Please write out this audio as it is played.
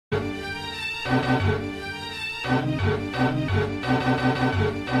Yo,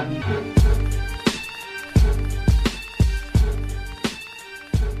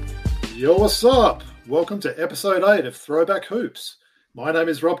 what's up? Welcome to episode 8 of Throwback Hoops. My name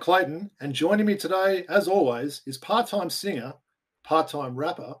is Rob Clayton, and joining me today, as always, is part-time singer, part-time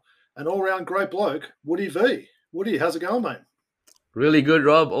rapper, and all-round great bloke, Woody V. Woody, how's it going, mate? Really good,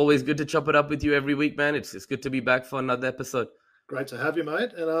 Rob. Always good to chop it up with you every week, man. It's good to be back for another episode. Great to have you,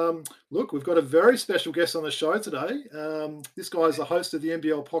 mate. And look, we've got a very special guest on the show today. This guy is the host of the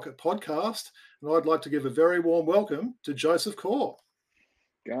NBL Pocket podcast, and I'd like to give a very warm welcome to Joseph Core.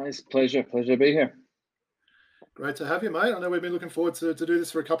 Guys, pleasure to be here. Great to have you, mate. I know we've been looking forward to do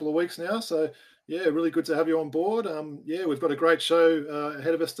this for a couple of weeks now. So, yeah, really good to have you on board. We've got a great show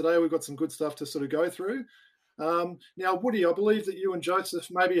ahead of us today. We've got some good stuff to sort of go through. Now, Woody, I believe that you and Joseph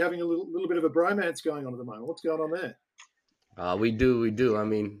may be having a little bit of a bromance going on at the moment. What's going on there? We do. I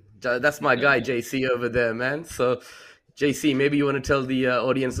mean, that's my guy, JC, over there, man. So, JC, maybe you want to tell the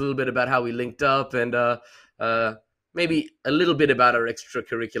audience a little bit about how we linked up and maybe a little bit about our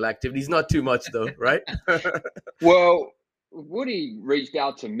extracurricular activities. Not too much, though, right? Well, Woody reached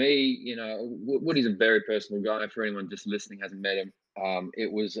out to me. You know, Woody's a very personal guy. For anyone just listening hasn't met him,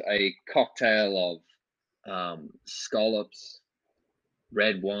 it was a cocktail of scallops,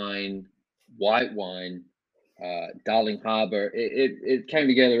 red wine, white wine, Darling Harbour. It came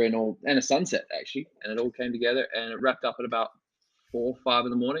together and a sunset, actually. And it all came together and it wrapped up at about 4 or 5 in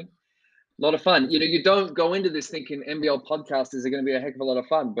the morning. A lot of fun. You know, you don't go into this thinking NBL podcasters are going to be a heck of a lot of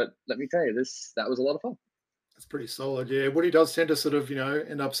fun, but let me tell you, that was a lot of fun. That's pretty solid. Yeah, Woody does tend to sort of,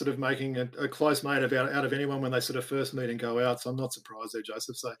 end up sort of making a close mate out of anyone when they sort of first meet and go out. So I'm not surprised there,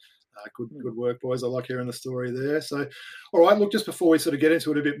 Joseph. So good work, boys. I like hearing the story there. So, all right, look, just before we sort of get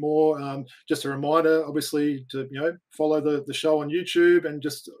into it a bit more, just a reminder, obviously, to, follow the show on YouTube and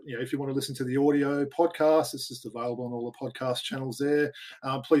just, if you want to listen to the audio podcast, it's just available on all the podcast channels there.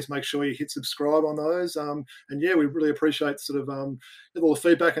 Please make sure you hit subscribe on those. We really appreciate sort of all the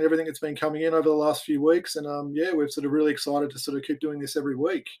feedback and everything that's been coming in over the last few weeks. And we're sort of really excited to sort of keep doing this every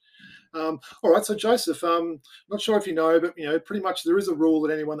week. All right, so Joseph, not sure if you know, but pretty much there is a rule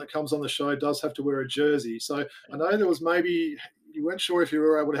that anyone that comes on the show does have to wear a jersey. So I know there was maybe you weren't sure if you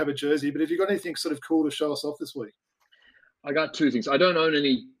were able to have a jersey, but have you got anything sort of cool to show us off this week? I got 2 things. I don't own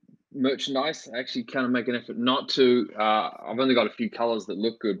any merchandise. I actually kind of make an effort not to. I've only got a few colors that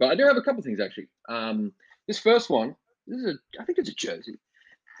look good, but I do have a couple of things actually. This first one, I think it's a jersey.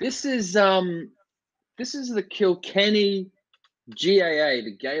 This is the Kilkenny GAA,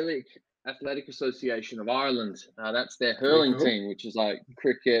 the Gaelic Athletic Association of Ireland. That's their hurling team, which is like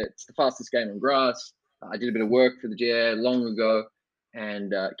cricket. It's the fastest game on grass. I did a bit of work for the GAA long ago,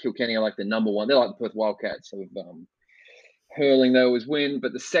 and Kilkenny are like the number one. They're like the Perth Wildcats of hurling. They always win.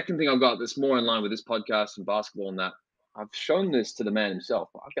 But the second thing I've got that's more in line with this podcast and basketball and that, I've shown this to the man himself.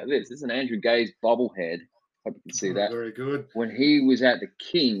 I've got this. This is an Andrew Gaze bobblehead. Hope you can see that. Very good. When he was at the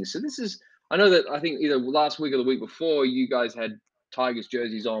Kings. So this is, I know that I think either last week or the week before, you guys had Tigers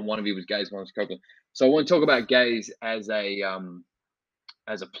jerseys on. One of you was Gaze, one was Copeland. So I want to talk about Gaze as a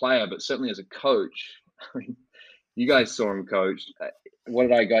player, but certainly as a coach. I mean, you guys saw him coach. What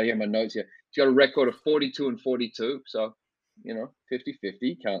did I got here in my notes here? He's got a record of 42-42. So,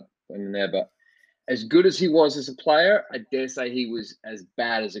 50-50. Can't put him in there. But as good as he was as a player, I dare say he was as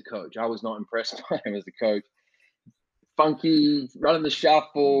bad as a coach. I was not impressed by him as a coach. Funky, running the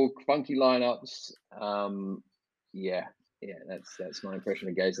shuffle, funky lineups. That's my impression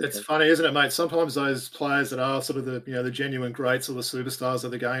of Gaze. It's funny, isn't it, mate? Sometimes those players that are sort of the genuine greats or the superstars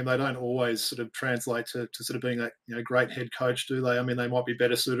of the game, they don't always sort of translate to sort of being that great head coach, do they? I mean, they might be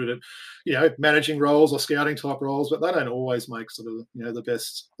better suited at managing roles or scouting type roles, but they don't always make sort of the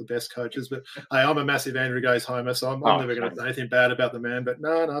best coaches. But hey, I'm a massive Andrew Gaze homer, so I'm never going to say anything bad about the man. But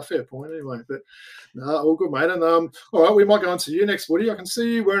no, fair point anyway. But no, all good, mate. And all right, we might go on to you next, Woody. I can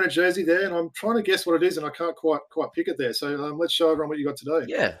see you wearing a jersey there, and I'm trying to guess what it is, and I can't quite pick it there. So let's show everyone what you got today.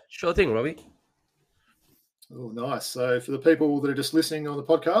 Yeah, sure thing, Robbie. Oh, nice. So for the people that are just listening on the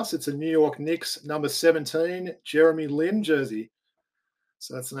podcast, it's a New York Knicks number 17 Jeremy Lin jersey.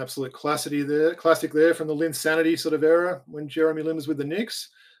 So that's an absolute classic there from the Linsanity sort of era when Jeremy Lin was with the Knicks.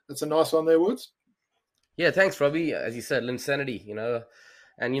 That's a nice one there, Woods. Yeah, thanks, Robbie. As you said, Linsanity,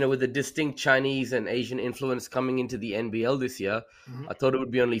 and, with the distinct Chinese and Asian influence coming into the NBL this year, I thought it would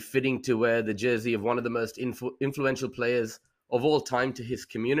be only fitting to wear the jersey of one of the most influential players of all time to his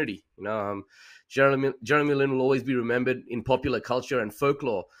community. Jeremy Lin will always be remembered in popular culture and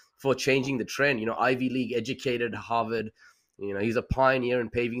folklore for changing the trend. Ivy League educated, Harvard. He's a pioneer in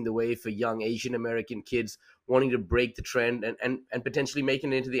paving the way for young Asian American kids wanting to break the trend and potentially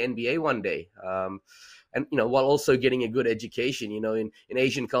making it into the NBA one day. And, while also getting a good education, in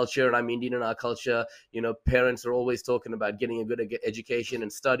Asian culture, and I'm Indian in our culture, parents are always talking about getting a good education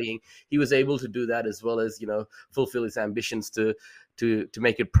and studying. He was able to do that as well as, fulfill his ambitions to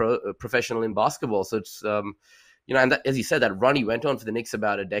make it professional in basketball. So it's, and that, as you said, that run he went on for the Knicks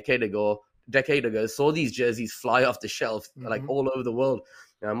about a decade ago, saw these jerseys fly off the shelf, like all over the world,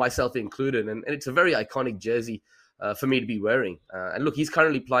 myself included. And it's a very iconic jersey for me to be wearing. And look, he's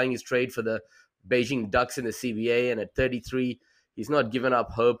currently plying his trade for the Beijing Ducks in the CBA, and at 33, he's not given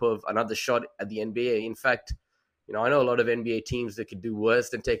up hope of another shot at the NBA. In fact, I know a lot of NBA teams that could do worse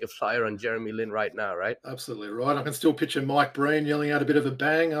than take a flyer on Jeremy Lin right now, right? Absolutely right. I can still picture Mike Breen yelling out a bit of a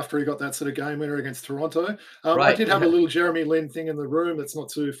bang after he got that sort of game winner against Toronto. Right, I did have a little Jeremy Lin thing in the room that's not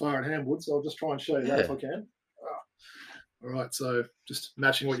too far at Hamwood, so I'll just try and show you that if I can. All right, so just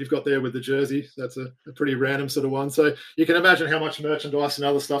matching what you've got there with the jersey. That's a pretty random sort of one. So you can imagine how much merchandise and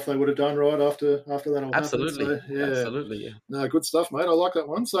other stuff they would have done right after that all Absolutely. happened. So, yeah. Absolutely. Yeah. No, good stuff, mate. I like that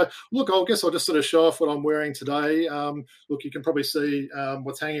one. So look, I guess I'll just sort of show off what I'm wearing today. Look, you can probably see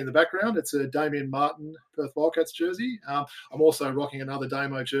what's hanging in the background. It's a Damian Martin Perth Wildcats jersey. I'm also rocking another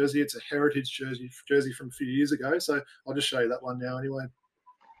Damo jersey. It's a heritage jersey from a few years ago. So I'll just show you that one now anyway.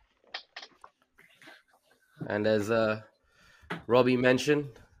 And as Robbie mentioned,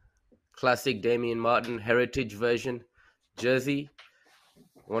 classic Damian Martin heritage version jersey,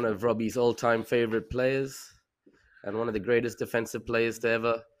 one of Robbie's all-time favorite players and one of the greatest defensive players to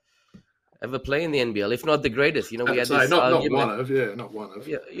ever play in the NBL, if not the greatest. We had this not one of.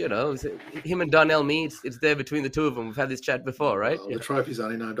 Yeah, him and Darnell Mead, it's there between the two of them. We've had this chat before, right? The trophy's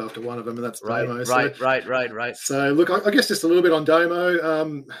only named after one of them, and that's Damo. Right. So, look, I guess just a little bit on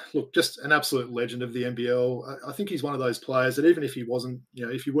Damo. Look, just an absolute legend of the NBL. I think he's one of those players that even if he wasn't,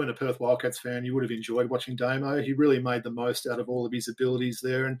 if you weren't a Perth Wildcats fan, you would have enjoyed watching Damo. He really made the most out of all of his abilities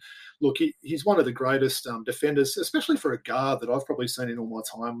there. And look, he's one of the greatest defenders, especially for a guard, that I've probably seen in all my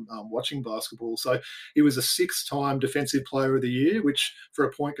time watching basketball. So he was a 6-time Defensive Player of the Year, which for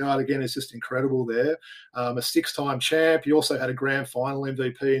a point guard, again, is just incredible there. A 6-time champ. He also had a grand final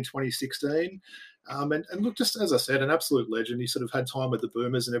MVP in 2016. And look, just as I said, an absolute legend. He sort of had time with the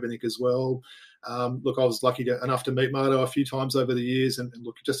Boomers and everything as well. Look, I was lucky enough to meet Marto a few times over the years, and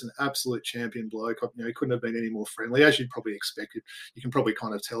look, just an absolute champion bloke. He couldn't have been any more friendly, as you'd probably expect. You can probably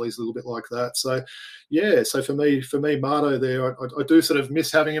kind of tell he's a little bit like that. So, yeah. So for me, Marto there, I do sort of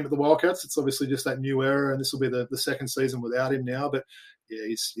miss having him at the Wildcats. It's obviously just that new era, and this will be the second season without him now. But yeah,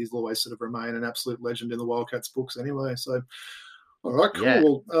 he's always sort of remained an absolute legend in the Wildcats books anyway. So. All right,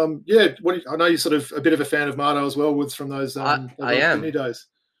 cool. Yeah. I know you're sort of a bit of a fan of Marto as well, Woods, from those I am. Sydney days.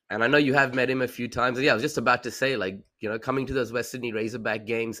 And I know you have met him a few times. Yeah, I was just about to say, coming to those West Sydney Razorback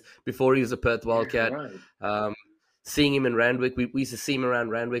games before he was a Perth Wildcat, seeing him in Randwick. We used to see him around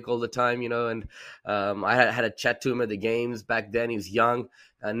Randwick all the time, and I had a chat to him at the games back then. He was young.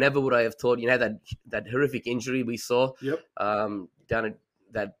 Never would I have thought, that horrific injury we saw down at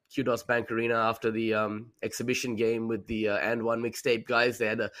that Kudos Bank Arena after the exhibition game with the And One mixtape guys. They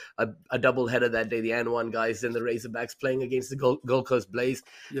had a double header that day, the And One guys and the Razorbacks playing against the Gold Coast Blaze.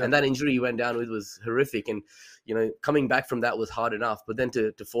 Yep. And that injury he went down with was horrific. And, coming back from that was hard enough. But then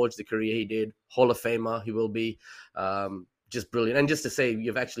to forge the career he did, Hall of Famer he will be, just brilliant. And just to say,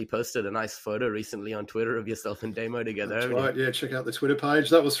 you've actually posted a nice photo recently on Twitter of yourself and Damo together. That's right. Yeah, check out the Twitter page.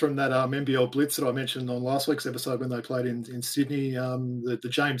 That was from that NBL Blitz that I mentioned on last week's episode when they played in Sydney, the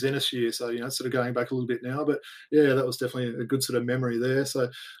James Ennis year. So, it's sort of going back a little bit now. But, yeah, that was definitely a good sort of memory there. So,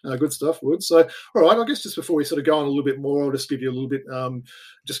 good stuff, Wood. So, all right, I guess just before we sort of go on a little bit more, I'll just give you a little bit,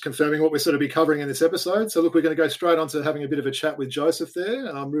 just confirming what we're sort of be covering in this episode. So, look, we're going to go straight on to having a bit of a chat with Joseph there.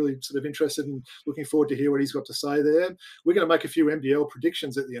 I'm really sort of interested and looking forward to hear what he's got to say there. We're going to make a few NBL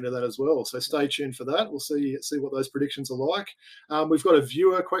predictions at the end of that as well. So stay tuned for that. We'll see what those predictions are like. We've got a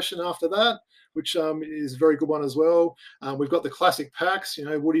viewer question after that, which is a very good one as well. We've got the classic packs,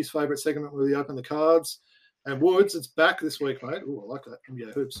 Woody's favourite segment where we open the cards. And Woods, it's back this week, mate. Oh, I like that.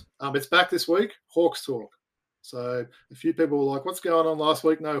 NBA Hoops. It's back this week, Hawks Talk. So a few people were like, what's going on last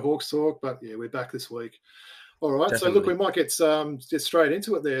week? No Hawks Talk. But, yeah, we're back this week. All right. Definitely. So, look, we might get straight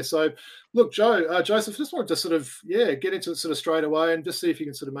into it there. So, look, Joseph, just wanted to sort of, get into it sort of straight away and just see if you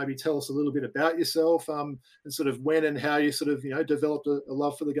can sort of maybe tell us a little bit about yourself and sort of when and how you sort of, developed a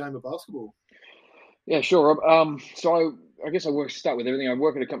love for the game of basketball. Yeah, sure, Rob. So I guess I start with everything. I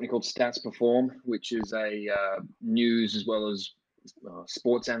work at a company called Stats Perform, which is a news as well as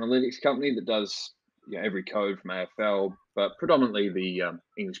sports analytics company that does every code from AFL, but predominantly the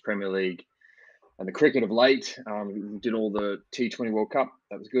English Premier League, and the cricket of late. We did all the T20 World Cup.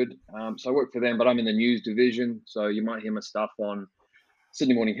 That was good. So I work for them, but I'm in the news division. So you might hear my stuff on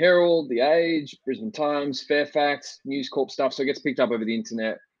Sydney Morning Herald, The Age, Brisbane Times, Fairfax, News Corp stuff. So it gets picked up over the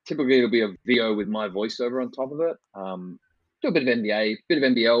internet. Typically, it'll be a video with my voiceover on top of it. Do a bit of NBA, bit of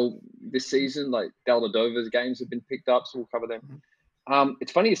NBL this season. Like Dellavedova's games have been picked up, so we'll cover them.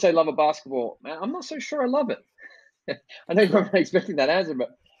 It's funny you say love of basketball. Man, I'm not so sure I love it. I know you're not expecting that answer,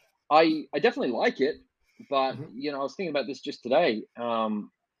 but I definitely like it. But, I was thinking about this just today. I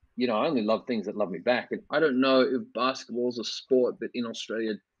only love things that love me back. And I don't know if basketball's a sport that in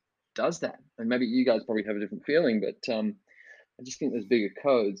Australia does that. And maybe you guys probably have a different feeling, but I just think there's bigger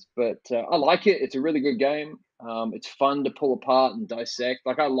codes. But I like it. It's a really good game. It's fun to pull apart and dissect.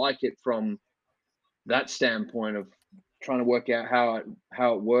 Like I like it from that standpoint of trying to work out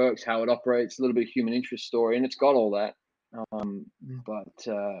how it works, how it operates, a little bit of human interest story, and it's got all that.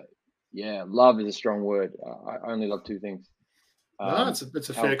 Love is a strong word. I only love two things. No, it's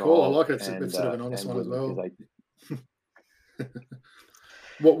a fair call. I like it. It's sort of an honest one as well.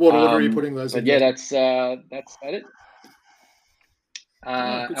 What order are you putting those in? Yeah, that's about it. Good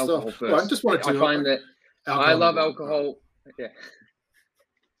alcohol stuff. first. Well, I just wanted to. I find that I love alcohol. Yeah.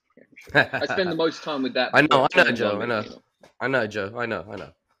 I spend the most time with that. I know, Joe. I know,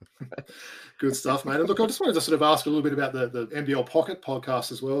 Joe. Good stuff, mate. And look, I just wanted to sort of ask a little bit about the NBL Pocket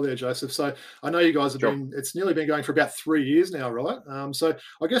podcast as well there, Joseph. So I know you guys have it's nearly been going for about 3 years now, right? So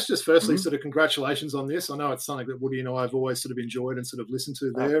I guess just firstly, sort of congratulations on this. I know it's something that Woody and I have always sort of enjoyed and sort of listened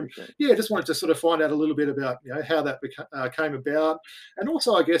to there. Yeah, just wanted to sort of find out a little bit about, how that came about. And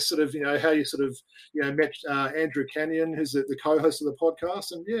also, I guess, sort of, how you sort of, met Andrew Kenyon, who's the co-host of the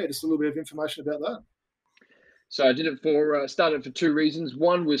podcast. And yeah, just a little bit of information about that. So I did it started for two reasons.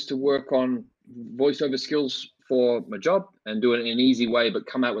 One was to work on voiceover skills for my job and do it in an easy way, but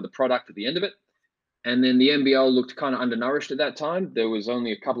come out with a product at the end of it. And then the NBL looked kind of undernourished at that time. There was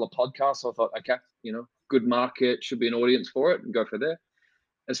only a couple of podcasts. So I thought, okay, good market, should be an audience for it, and go for there.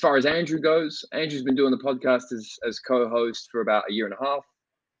 As far as Andrew goes, Andrew's been doing the podcast as co-host for about a year and a half.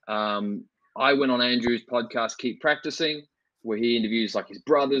 I went on Andrew's podcast, Keep Practicing, where he interviews like his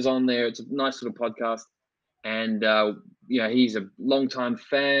brothers on there. It's a nice little podcast. And, he's a longtime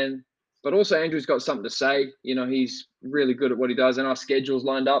fan, but also Andrew's got something to say. He's really good at what he does, and our schedules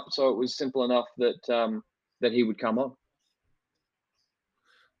lined up. So it was simple enough that he would come on.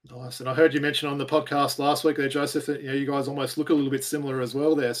 Nice. And I heard you mention on the podcast last week there, Joseph, that you guys almost look a little bit similar as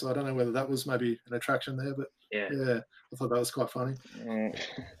well there. So I don't know whether that was maybe an attraction there, but yeah I thought that was quite funny. And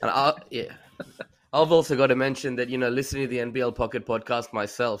I've also got to mention that, listening to the NBL Pocket podcast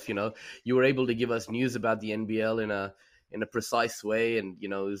myself, you were able to give us news about the NBL in a precise way. And, it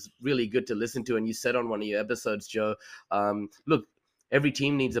was really good to listen to. And you said on one of your episodes, Joe, look, every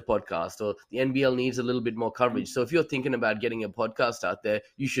team needs a podcast, or the NBL needs a little bit more coverage. So if you're thinking about getting a podcast out there,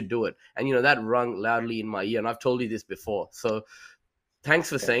 you should do it. And, that rung loudly in my ear. And I've told you this before. So thanks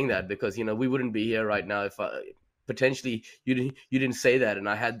for saying that, because, we wouldn't be here right now if potentially you didn't say that, and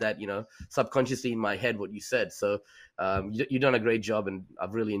I had that subconsciously in my head what you said. So you've done a great job, and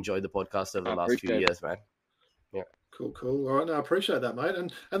I've really enjoyed the podcast over the last few years, man. Yeah, cool. All right, no, I appreciate that, mate.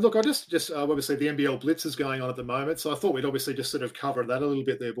 And look, I just obviously the NBL Blitz is going on at the moment, so I thought we'd obviously just sort of cover that a little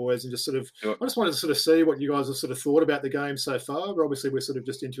bit there, boys, and just sort of I just wanted to sort of see what you guys have sort of thought about the game so far. But obviously we're sort of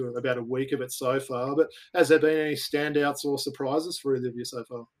just into about a week of it so far. But has there been any standouts or surprises for either of you so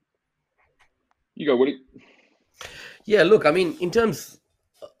far? You go, Woody. Yeah, look, I mean, in terms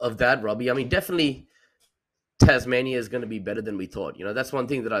of that, Robbie, I mean, definitely Tasmania is going to be better than we thought. That's one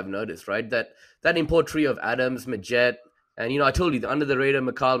thing that I've noticed, right? That import trio of Adams, Majette, and, I told you, the under-the-radar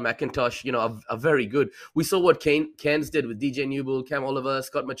McCall, McIntosh, are very good. We saw what Cairns did with DJ Newell, Cam Oliver,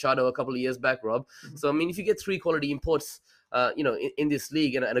 Scott Machado a couple of years back, Rob. So, I mean, if you get three quality imports, in this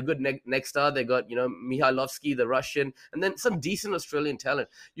league, and a good next star, they got, Mihailovsky, the Russian, and then some decent Australian talent.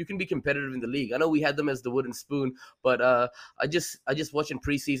 You can be competitive in the league. I know we had them as the wooden spoon, but I just watching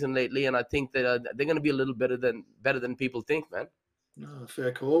preseason lately, and I think that they're going to be a little better than people think, man. No,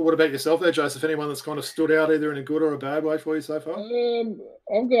 fair call. What about yourself there, Joseph? Anyone that's kind of stood out either in a good or a bad way for you so far?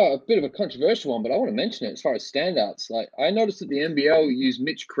 I've got a bit of a controversial one, but I want to mention it as far as standouts. Like, I noticed that the NBL used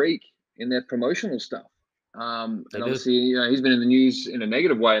Mitch Creek in their promotional stuff. And obviously, he's been in the news in a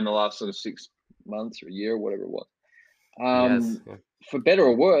negative way in the last sort of 6 months or a year or whatever it was. For better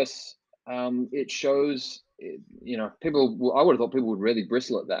or worse, it shows, people, I would have thought people would really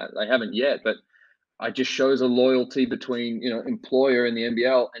bristle at that. They haven't yet, but it just shows a loyalty between, employer in the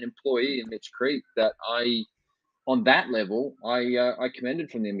NBL and employee in Mitch Creek that on that level, I commended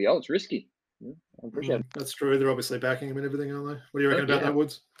from the NBL. It's risky. I appreciate it. That's true. They're obviously backing him and everything, aren't they? What do you reckon about that,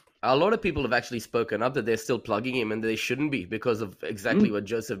 Woods? a lot of people have actually spoken up that they're still plugging him and they shouldn't be because of exactly what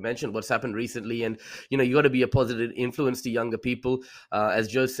Joseph mentioned, what's happened recently. And, you got to be a positive influence to younger people. As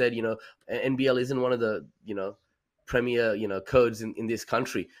Joe said, NBL isn't one of the, premier, codes in this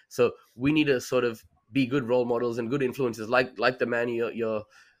country. So we need to sort of be good role models and good influences like the man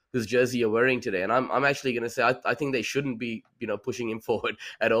whose jersey you're wearing today. And I'm actually going to say I think they shouldn't be pushing him forward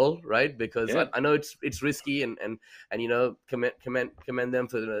at all, right? Because I know it's risky and commend them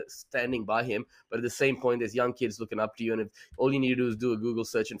for standing by him. But at the same point, there's young kids looking up to you, and if all you need to do is do a Google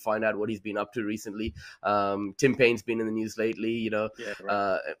search and find out what he's been up to recently. Tim Payne's been in the news lately,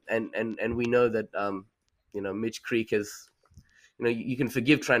 and we know that Mitch Creek has. You can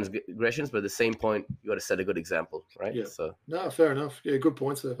forgive transgressions, but at the same point, you got to set a good example, right? Yeah. So no, fair enough. Yeah, good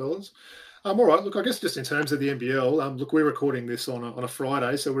points there, fellas. All right. Look, I guess just in terms of the NBL, look, we're recording this on a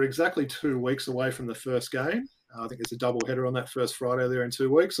Friday, so we're exactly 2 weeks away from the first game. I think there's a double header on that first Friday there in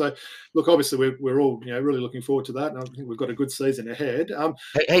 2 weeks. So, look, obviously we're all really looking forward to that, and I think we've got a good season ahead.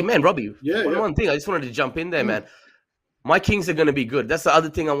 Hey, man, Robbie. Yeah. One thing I just wanted to jump in there, man. My Kings are going to be good. That's the other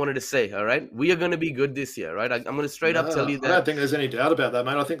thing I wanted to say, all right? We are going to be good this year, right? I'm going to straight up tell you that. I don't think there's any doubt about that,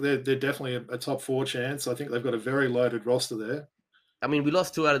 mate. I think they're definitely a top 4 chance. I think they've got a very loaded roster there. I mean, we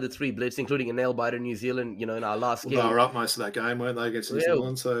lost 2 out of the 3 blitz, including a nail biter in New Zealand, in our last game. They were up most of that game, weren't they, against New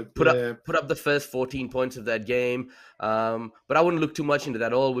Zealand? So put up the first 14 points of that game. But I wouldn't look too much into that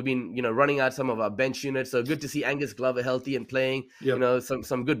at all. We've been, running out some of our bench units. So good to see Angus Glover healthy and playing,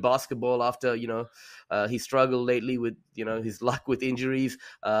 some good basketball after, he struggled lately with, his luck with injuries.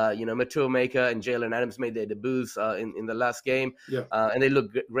 Matua Maker and Jalen Adams made their debuts in the last game. Yeah. And they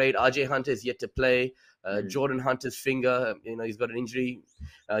look great. RJ Hunter is yet to play. Jordan Hunter's finger, he's got an injury.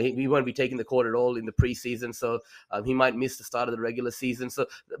 He won't be taking the court at all in the preseason, so he might miss the start of the regular season. So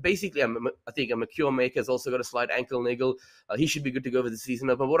basically, I think a Matua Maker has also got a slight ankle niggle. He should be good to go for the season.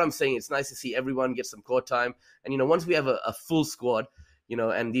 But what I'm saying, it's nice to see everyone get some court time. And, once we have a full squad,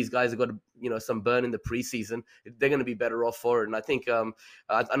 and these guys have got, some burn in the preseason, they're going to be better off for it. And I think, I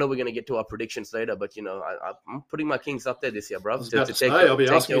know we're going to get to our predictions later, but, I'm putting my Kings up there this year, bro. I'll be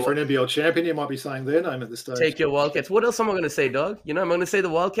asking you for an NBL champion. You might be saying their name at this stage. Take your Wildcats. What else am I going to say, dog? Am I going to say the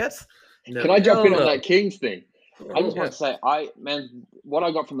Wildcats? No. Can I jump in on that Kings thing? I just want to say, what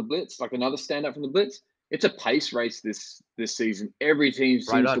I got from the Blitz, like another standout from the Blitz, it's a pace race this season. Every team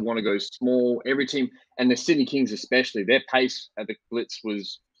seems to want to go small. Every team, and the Sydney Kings especially, their pace at the Blitz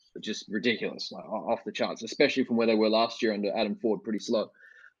was just ridiculous, like off the charts, especially from where they were last year under Adam Ford, pretty slow.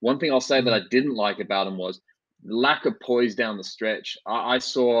 One thing I'll say that I didn't like about him was the lack of poise down the stretch. I've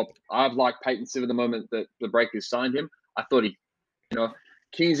liked Peyton Siver the moment that the Breakers signed him. I thought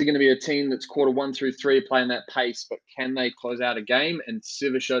Kings are going to be a team that's quarter 1 through 3 playing that pace, but can they close out a game? And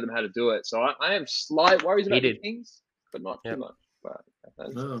Siver showed them how to do it. So I have slight worries about the Kings, but not too much. But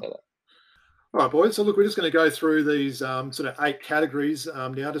All right, boys. So, look, we're just going to go through these sort of 8 categories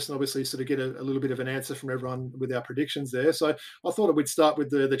now, just obviously sort of get a little bit of an answer from everyone with our predictions there. So I thought we'd start with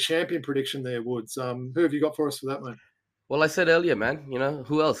the champion prediction there, Woods. Who have you got for us for that, mate? Well, I said earlier, man,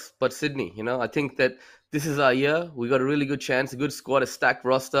 who else but Sydney? I think that this is our year. We got a really good chance, a good squad, a stacked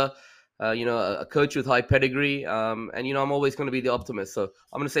roster, a coach with high pedigree. And, I'm always going to be the optimist. So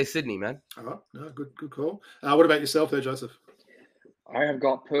I'm going to say Sydney, man. All right. No, good call. What about yourself there, Joseph? I have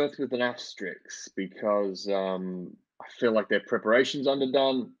got Perth with an asterisk because I feel like their preparation's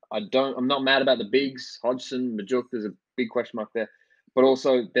underdone. I'm not mad about the bigs. Hodgson, Majuk, there's a big question mark there. But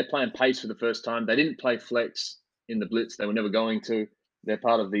also, they're playing pace for the first time. They didn't play flex in the Blitz. They were never going to. They're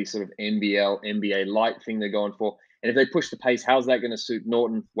part of the sort of NBL, NBA light thing they're going for. And if they push the pace, how's that going to suit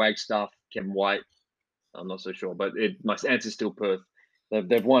Norton, Wagstaff, Kevin White? I'm not so sure. But my answer's still Perth.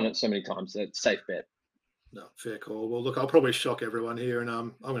 They've won it so many times. It's a safe bet. No, fair call. Well, look, I'll probably shock everyone here, and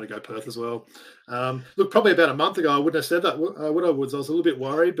I'm going to go Perth as well. Look, probably about a month ago, I wouldn't have said that, would I, Woods? I was a little bit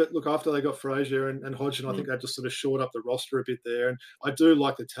worried, but look, after they got Frazier and Hodgson, I think they just sort of shored up the roster a bit there. And I do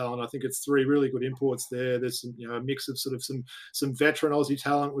like the talent. I think it's 3 really good imports there. There's some, a mix of sort of some veteran Aussie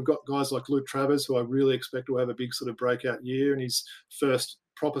talent. We've got guys like Luke Travers, who I really expect to have a big sort of breakout year in his first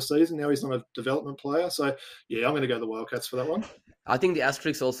proper season. Now he's not a development player. So, yeah, I'm going to go the Wildcats for that one. I think the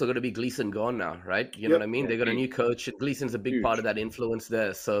asterisks also going to be Gleeson gone now, right? You know what I mean? They got a new coach. Gleason's a big part of that influence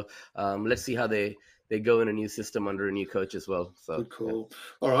there. So let's see how they go in a new system under a new coach as well. So good call. Yeah.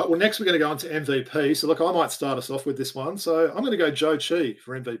 All right. Well, next we're going to go on to MVP. So look, I might start us off with this one. So I'm going to go Joe Chi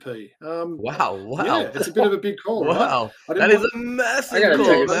for MVP. Wow. Yeah, it's a bit of a big call. Wow. Right? That is a massive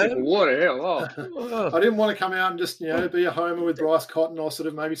call, man. Water here. Wow. I didn't want to come out and just, be a homer with Bryce Cotton or sort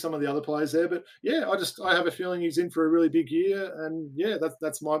of maybe some of the other players there. But yeah, I have a feeling he's in for a really big year. And yeah,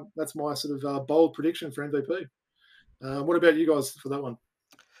 that's my sort of bold prediction for MVP. What about you guys for that one?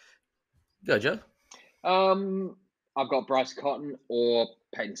 Go, Joe. I've got Bryce Cotton or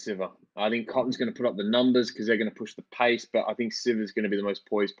Peyton Siver. I think Cotton's going to put up the numbers because they're going to push the pace, but I think Siver's going to be the most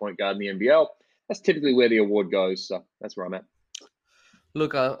poised point guard in the NBL. That's typically where the award goes, so that's where I'm at.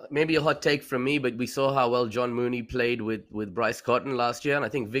 Look, maybe a hot take from me, but we saw how well John Mooney played with Bryce Cotton last year, and I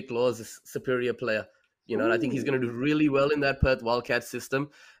think Vic Law is a superior player. And I think he's going to do really well in that Perth Wildcats system.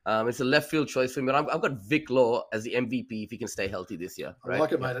 It's a left field choice for me, but I've got Vic Law as the MVP if he can stay healthy this year. Right? I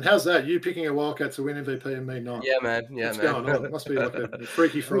like it, mate. And how's that? You picking a Wildcat to win MVP and me not? Yeah, man. What's going on? It must be like a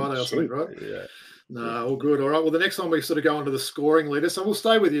Freaky Friday or something, right? Yeah. No, all good. All right. Well, the next one we sort of go on to the scoring leader. So we'll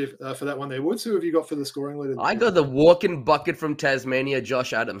stay with you for that one there. Woods, who have you got for the scoring leader? I got the walking bucket from Tasmania,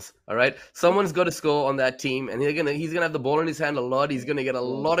 Josh Adams. All right. Someone's got to score on that team, and he's gonna have the ball in his hand a lot. He's gonna get a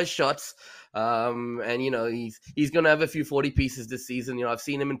lot of shots. And he's gonna have a few 40 pieces this season. I've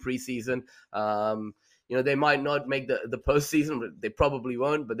seen him in preseason. They might not make the postseason, but they probably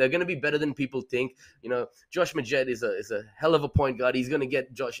won't. But they're going to be better than people think. Josh Majed is a hell of a point guard. He's going to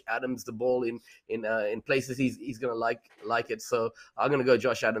get Josh Adams the ball in places he's going to like it. So I'm going to go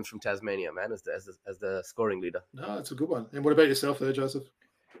Josh Adams from Tasmania, man, as the scoring leader. No, it's a good one. And what about yourself there, Joseph?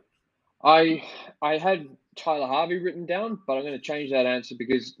 I had Tyler Harvey written down, but I'm going to change that answer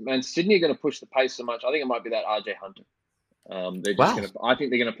because Sydney are going to push the pace so much. I think it might be that RJ Hunter. I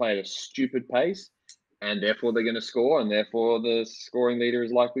think they're going to play at a stupid pace. And therefore, they're going to score, and therefore, the scoring leader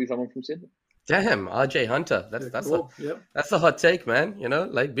is likely someone from Sydney. Damn, RJ Hunter. That's cool. That's a hot take, man.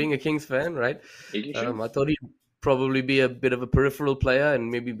 Like being a Kings fan, right? I thought he'd probably be a bit of a peripheral player and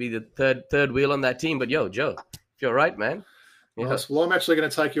maybe be the third wheel on that team. But Joe, if you're right, man. Yeah. Nice. Well, I'm actually going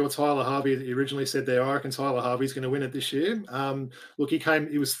to take your Tyler Harvey that you originally said there. I reckon Tyler Harvey's going to win it this year. Look,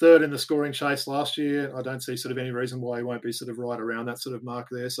 he was third in the scoring chase last year. I don't see sort of any reason why he won't be sort of right around that sort of mark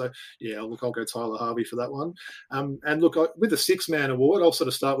there. So, yeah, look, I'll go Tyler Harvey for that one. And look, with the six-man award, I'll sort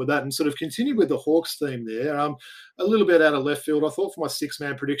of start with that and sort of continue with the Hawks theme there. A little bit out of left field. I thought for my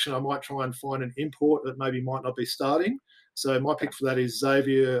six-man prediction, I might try and find an import that maybe might not be starting. So my pick for that is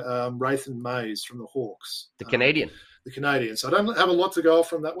Xavier Wrathan-Mayes from the Hawks. The Canadian. The Canadian. So I don't have a lot to go off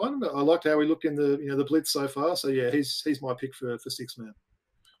from that one, but I liked how he looked in the blitz so far. So yeah, he's my pick for six man.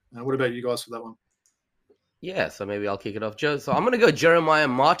 What about you guys for that one? Yeah, so maybe I'll kick it off, Joe. So I'm going to go Jeremiah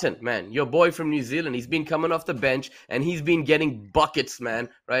Martin, man. Your boy from New Zealand. He's been coming off the bench, and he's been getting buckets, man,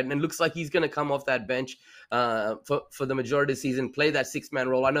 right? And it looks like he's going to come off that bench for the majority of the season, play that six-man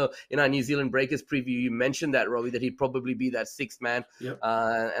role. I know in our New Zealand Breakers preview, you mentioned that, Robbie, that he'd probably be that sixth man. Yep.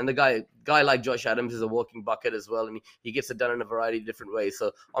 And the guy like Josh Adams is a walking bucket as well, and he gets it done in a variety of different ways.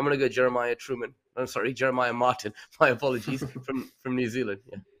 So I'm going to go Jeremiah Martin. My apologies, from New Zealand,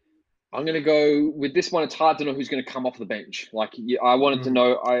 yeah. I'm going to go with this one. It's hard to know who's going to come off the bench. Like I wanted to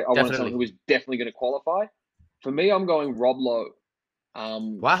know, I wanted someone who was definitely going to qualify. For me, I'm going Rob Lowe.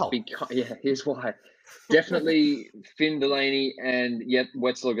 Wow. Here's why. Definitely Finn Delaney and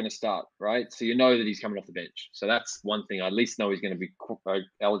Wetzler are going to start, right? So you know that he's coming off the bench. So that's one thing. I at least know he's going to be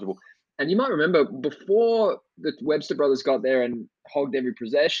eligible. And you might remember before the Webster brothers got there and hogged every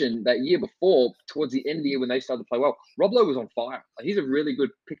possession that year before, towards the end of the year when they started to play well, Rob Lowe was on fire. He's a really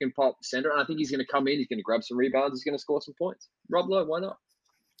good pick and pop center, and I think he's going to come in. He's going to grab some rebounds. He's going to score some points. Rob Lowe, why not?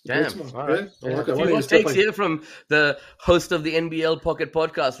 Damn. All right. Yeah. A few hot takes here from the host of the NBL Pocket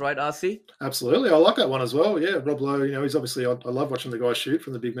Podcast, right, RC? Absolutely. I like that one as well. Yeah, Rob Lowe, he's obviously, I love watching the guy shoot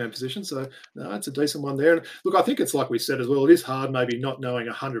from the big man position. So, no, it's a decent one there. And look, I think it's like we said as well, it is hard maybe not knowing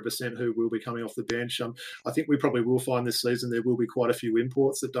 100% who will be coming off the bench. I think we probably will find this season there will be quite a few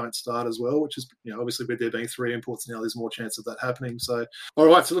imports that don't start as well, which is, obviously with there being 3 imports now, there's more chance of that happening. So, all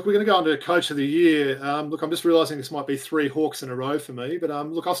right. So, look, we're going to go on to Coach of the Year. Look, I'm just realising this might be 3 Hawks in a row for me. But,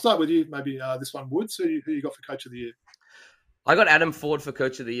 look, I'll start with you. Maybe this one, Woods. Who you got for Coach of the Year? I got Adam Ford for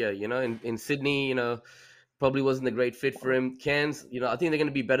Coach of the Year. In Sydney, probably wasn't a great fit for him. Cairns, I think they're going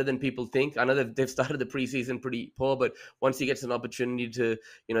to be better than people think. I know they've started the preseason pretty poor, but once he gets an opportunity to,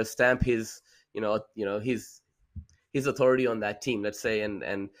 stamp his authority on that team, let's say,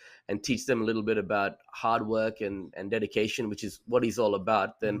 and teach them a little bit about hard work and dedication, which is what he's all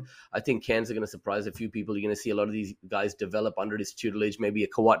about, then I think Cairns are going to surprise a few people. You're going to see a lot of these guys develop under his tutelage. Maybe a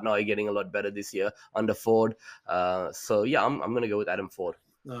Kawatnai getting a lot better this year under Ford. So, yeah, I'm going to go with Adam Ford.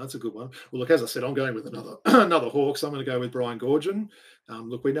 No, that's a good one. Well, look, as I said, I'm going with another Hawks. I'm going to go with Brian Goorjian.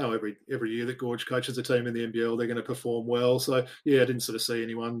 Look, we know every year that Gorge coaches a team in the NBL, they're going to perform well. So, yeah, I didn't sort of see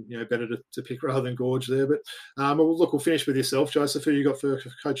anyone, better to pick rather than Gorge there. But, look, we'll finish with yourself, Joseph. Who you got for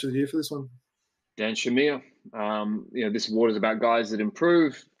Coach of the Year for this one? Dan Shamir. This award is about guys that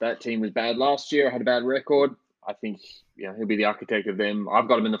improve. That team was bad last year, had a bad record. I think he'll be the architect of them. I've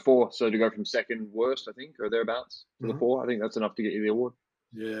got him in the 4, so to go from second worst, I think, or thereabouts, to the 4, I think that's enough to get you the award.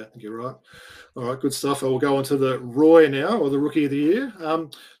 Yeah, I think you're right. All right, good stuff. We'll go on to the Roy now, or the Rookie of the Year.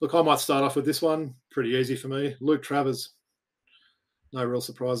 Look, I might start off with this one. Pretty easy for me. Luke Travers. No real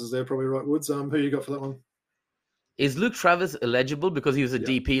surprises there, probably, right, Woods? Who you got for that one? Is Luke Travers eligible because he was a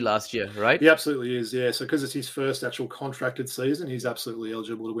DP last year, right? He absolutely is, yeah. So because it's his first actual contracted season, he's absolutely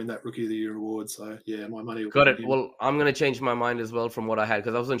eligible to win that Rookie of the Year award. So, yeah, my money will Got it. Well, I'm going to change my mind as well from what I had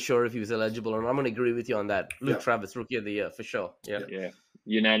because I wasn't sure if he was eligible, and I'm going to agree with you on that. Luke Travers, Rookie of the Year, for sure. Yeah.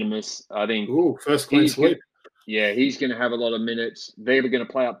 Unanimous. I think. Ooh, first clean sweep. He's going to have a lot of minutes. They're going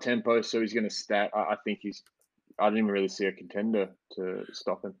to play up tempo, so he's going to stat. I think I didn't even really see a contender to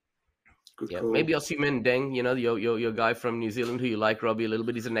stop him. Maybe Osimhen Deng, your guy from New Zealand who you like, Robbie, a little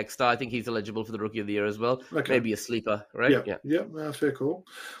bit. He's a next star. I think he's eligible for the Rookie of the Year as well. Okay. Maybe a sleeper, right? Yeah, fair call.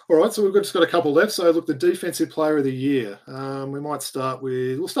 All right, so we've just got a couple left. So look, the Defensive Player of the Year. We'll start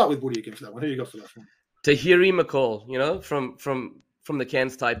with Woody again for that one. Who you got for that one? Tahiri McCall, from the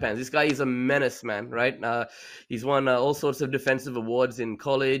Cairns Taipans. This guy is a menace, man, right? He's won all sorts of defensive awards in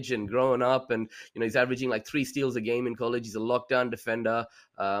college and growing up, and he's averaging like 3 steals a game in college. He's a lockdown defender.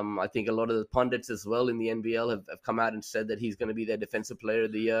 I think a lot of the pundits as well in the NBL have come out and said that he's going to be their Defensive Player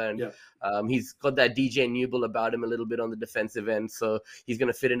of the Year, and he's got that DJ Newble about him a little bit on the defensive end, so he's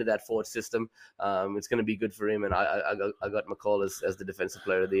going to fit into that forward system. It's going to be good for him, and I got McCall as the Defensive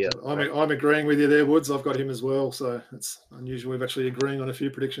Player of the Year. I'm agreeing with you there, Woods. I've got him as well, so it's unusual. We've actually agreeing on a few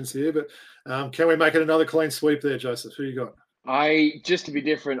predictions here, but can we make it another clean sweep there, Joseph? Who you got? Just to be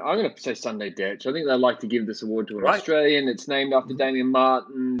different, I'm going to say Sunday Dech. I think they like to give this award to an Australian. It's named after Damian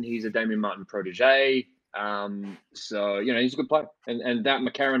Martin. He's a Damian Martin protege. So, he's a good player. And that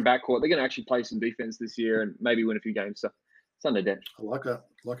McCarron backcourt, they're going to actually play some defense this year and maybe win a few games. So, Sunday Dech. I like that.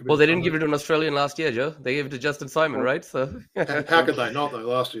 Well, they didn't give it to an Australian last year, Joe. They gave it to Justin Simon, right? So how could they not, though,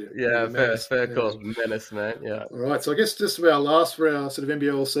 last year? Yeah, fair call. Menace, man. Yeah. All right, so I guess just for our sort of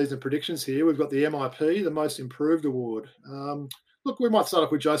NBL season predictions here, we've got the MIP, the Most Improved Award. Look, we might start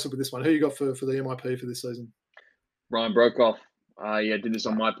off with Joseph with this one. Who you got for the MIP for this season? Ryan Broekhoff. I did this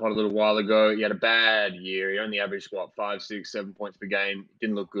on my pod a little while ago. He had a bad year. He only averaged, 5, 6, 7 points per game.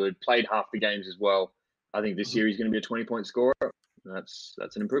 Didn't look good. Played half the games as well. I think this year he's going to be a 20-point scorer. That's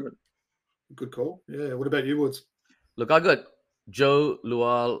an improvement. Good call. Yeah. What about you, Woods? Look, I got Joe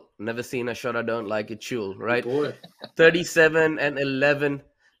Lual, never seen a shot I don't like it, Chul, right? Boy. 37 and 11,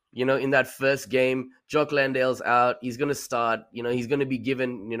 in that first game. Jock Landale's out. He's going to start. He's going to be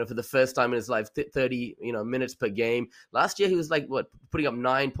given, for the first time in his life, 30, minutes per game. Last year, he was putting up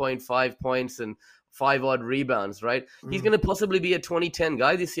 9.5 points and 5 odd rebounds, right? He's going to possibly be a 2010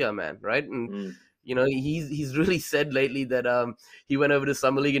 guy this year, man, right? And he's really said lately that he went over to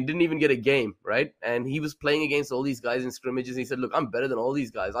Summer League and didn't even get a game, right? And he was playing against all these guys in scrimmages. And he said, look, I'm better than all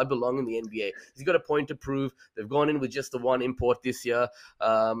these guys. I belong in the NBA. He's got a point to prove. They've gone in with just the one import this year.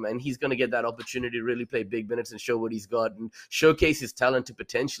 And he's going to get that opportunity to really play big minutes and show what he's got and showcase his talent to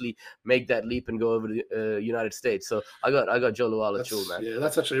potentially make that leap and go over to the United States. So I got Joe Luala-Chul, man. Yeah,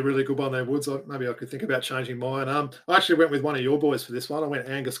 that's actually a really good one there, Woods. Maybe I could think about changing mine. I actually went with one of your boys for this one. I went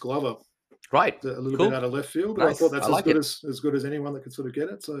Angus Glover. Right, a little bit out of left field, but nice. I thought that's as good as anyone that could sort of get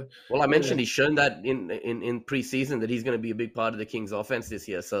it. So, well, I mentioned he's shown that in preseason that he's going to be a big part of the Kings' offense this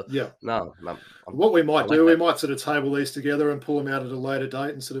year. So, what we might do, we might sort of table these together and pull them out at a later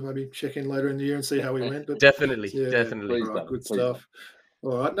date and sort of maybe check in later in the year and see how we went. But definitely. Right, good stuff.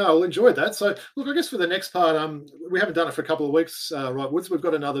 All right, no, I'll enjoy that. So, look, I guess for the next part, we haven't done it for a couple of weeks, right, Woods? We've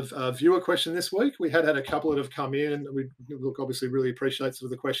got another viewer question this week. We had a couple that have come in, and we obviously really appreciate sort of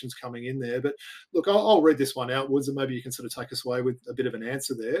the questions coming in there. But look, I'll read this one out, Woods, and maybe you can sort of take us away with a bit of an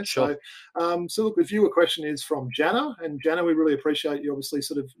answer there. Sure. So look, the viewer question is from Jana, and Jana, we really appreciate you obviously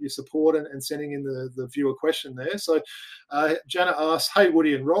sort of your support and sending in the viewer question there. So, Jana asks, "Hey,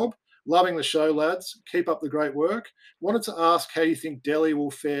 Woody and Rob. Loving the show, lads. Keep up the great work. Wanted to ask how you think Delhi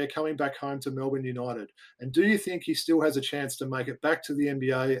will fare coming back home to Melbourne United. And do you think he still has a chance to make it back to the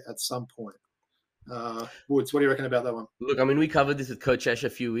NBA at some point?" Woods, what do you reckon about that one? Look, I mean, we covered this with Coach Ash a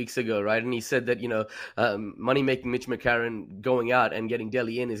few weeks ago, right? And he said that, money-making Mitch McCarron going out and getting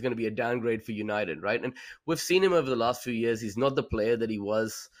Delhi in is going to be a downgrade for United, right? And we've seen him over the last few years. He's not the player that he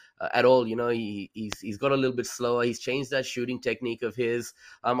was at all. He's got a little bit slower. He's changed that shooting technique of his.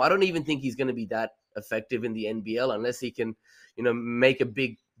 I don't even think he's going to be that effective in the NBL unless he can, make a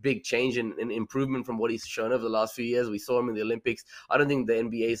big change and improvement from what he's shown over the last few years. We saw him in the Olympics. I don't think the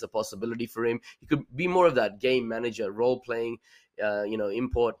NBA is a possibility for him. He could be more of that game manager, role-playing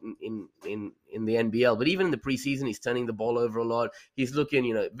import in the NBL. But even in the preseason, he's turning the ball over a lot. He's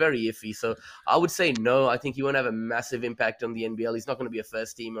looking, very iffy. So I would say no. I think he won't have a massive impact on the NBL. He's not going to be a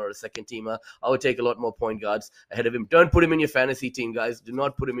first teamer or a second teamer. I would take a lot more point guards ahead of him. Don't put him in your fantasy team, guys. Do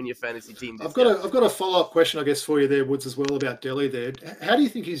not put him in your fantasy team. I've got a follow-up question, I guess, for you there, Woods, as well about Delhi there. How do you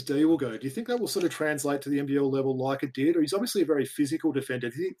think his D will go? Do you think that will sort of translate to the NBL level like it did? Or he's obviously a very physical defender.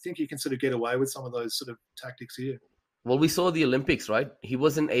 Do you think he can sort of get away with some of those sort of tactics here? Well, we saw the Olympics, right? He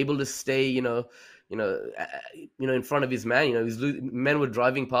wasn't able to stay, in front of his man. Men were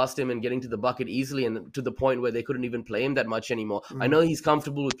driving past him and getting to the bucket easily, and to the point where they couldn't even play him that much anymore. I know he's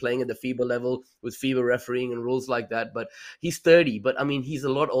comfortable with playing at the FIBA level with FIBA refereeing and rules like that, but he's 30. But I mean, he's a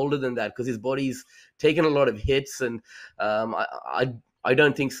lot older than that because his body's taken a lot of hits, and I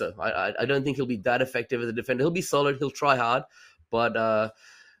don't think so. I don't think he'll be that effective as a defender. He'll be solid. He'll try hard, but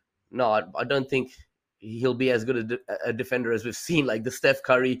no, I don't think he'll be as good a defender as we've seen, like the Steph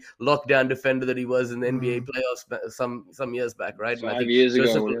Curry lockdown defender that he was in the NBA playoffs some years back, right? 5 years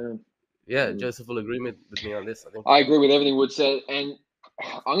ago. Joseph will agree with me on this. I agree with everything Wood said, and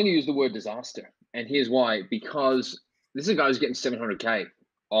I'm going to use the word disaster, and here's why. Because this is a guy who's getting $700K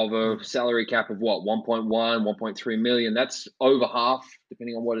of a salary cap of what, 1.1, 1.3 million. That's over half,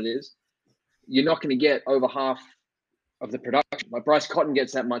 depending on what it is. You're not going to get over half of the production. Like Bryce Cotton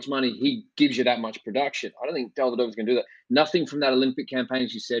gets that much money, he gives you that much production. I don't think Dellavedova's going to do that. Nothing from that Olympic campaign,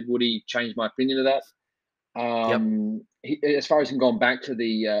 as you said, Woody, changed my opinion of that. As far as him going back to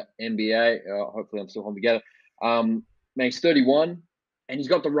the NBA, hopefully I'm still holding together. Man, he's 31, and he's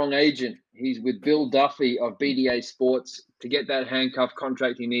got the wrong agent. He's with Bill Duffy of BDA Sports. To get that handcuff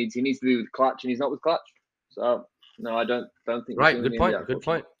contract he needs to be with Clutch, and he's not with Clutch. So no, I don't think. Right, good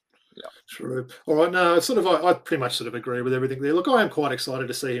point. Yeah, true. All right, no, I pretty much agree with everything there. Look, I am quite excited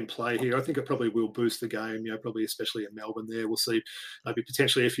to see him play here. I think it probably will boost the game, probably especially in Melbourne there. We'll see maybe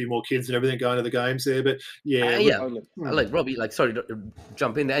potentially a few more kids and everything going to the games there. But Robbie, sorry to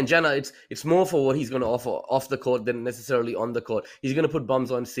jump in there. And Jana, it's more for what he's going to offer off the court than necessarily on the court. He's going to put bums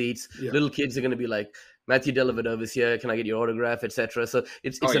on seats. Yeah. Little kids are going to be like, Matthew Dellavedova's here. Can I get your autograph, etc. So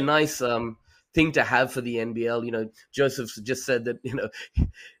it's a nice thing to have for the NBL. Joseph just said that,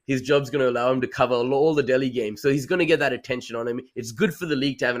 his job's going to allow him to cover all the Delhi games. So he's going to get that attention on him. It's good for the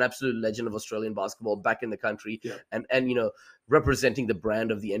league to have an absolute legend of Australian basketball back in the country and representing the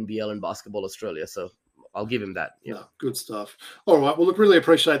brand of the NBL and Basketball Australia. So I'll give him that. No, good stuff. All right. Well, look, really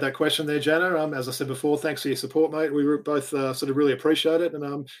appreciate that question there, Jana. As I said before, thanks for your support, mate. We both really appreciate it.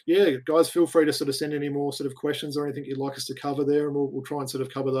 And guys, feel free to send any more questions or anything you'd like us to cover there, and we'll try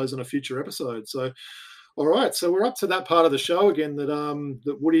and cover those on a future episode. So, all right. So we're up to that part of the show again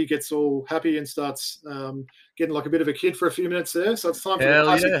that Woody gets all happy and starts getting like a bit of a kid for a few minutes there. So it's time for the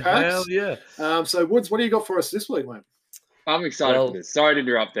classic packs. Hell yeah. So Woods, what do you got for us this week, mate? I'm excited for this. Sorry to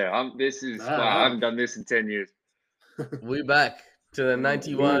interrupt there. I haven't done this in 10 years. We're back to the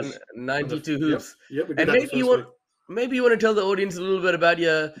 91, 92 hoops. Yep, and maybe you want to tell the audience a little bit about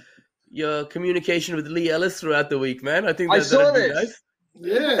your communication with Lee Ellis throughout the week, man. I think that'd be nice.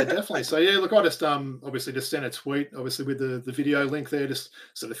 Yeah, definitely. So look, I just obviously just sent a tweet, obviously with the video link there, just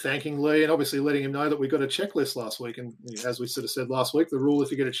thanking Lee and obviously letting him know that we got a checklist last week. And as we said last week, the rule,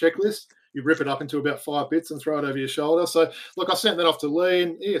 if you get a checklist, you rip it up into about 5 bits and throw it over your shoulder. So look, I sent that off to Lee,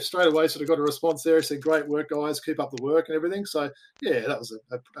 and straight away got a response there. He said, "Great work, guys. Keep up the work," and everything. So that was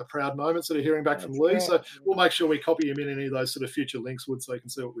a proud moment, hearing back from Lee. So we'll make sure we copy him in any of those future links, Wood, so you can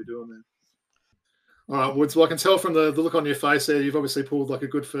see what we're doing there. All right, Woods. Well, I can tell from the look on your face there, you've obviously pulled like a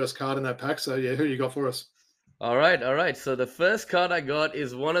good first card in that pack. So, who you got for us? All right. So the first card I got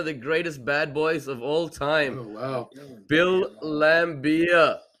is one of the greatest bad boys of all time. Oh, wow. Bill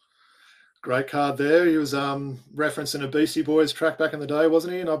Laimbeer. Great card there. He was referencing a Beastie Boys track back in the day,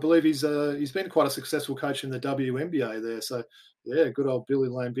 wasn't he? And I believe he's been quite a successful coach in the WNBA there. So, good old Billy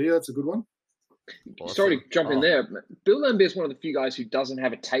Laimbeer. That's a good one. Awesome. Sorry to jump in there. Bill Laimbeer is one of the few guys who doesn't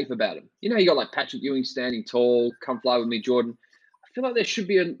have a tape about him. You got like Patrick Ewing standing tall, Come Fly With Me, Jordan. I feel like there should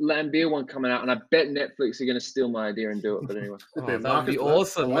be a Laimbeer one coming out, and I bet Netflix are going to steal my idea and do it. But anyway. That would be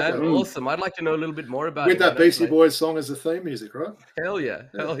awesome, man. Awesome. I'd like to know a little bit more about it. With that Beastie Boys song as the theme music, right? Hell yeah.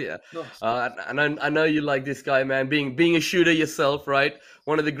 Nice. I know you like this guy, man. Being a shooter yourself, right?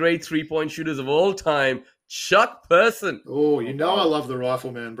 One of the great 3-point shooters of all time. Chuck Person. Oh, I love the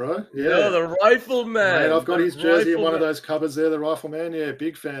Rifleman, bro. Yeah, the Rifleman. Mate, I've got his jersey in one of those covers there, the Rifleman. Yeah,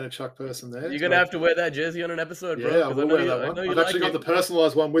 big fan of Chuck Person there. You're going to have to wear that jersey on an episode, bro. Yeah, I will wear that one. I've actually got the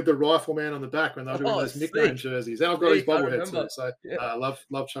personalised one with the Rifleman on the back when they're doing those nickname jerseys. And I've got his bobblehead too. So I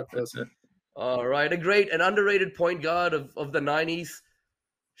love Chuck Person. All right. An underrated point guard of the 90s.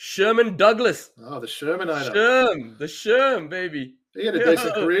 Sherman Douglas. Oh, the Shermanator. The Sherm, baby. He had a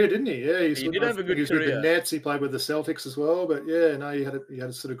decent career, didn't he? Yeah, He did have a good he was career. with the Nets. He played with the Celtics as well. But yeah, no, he had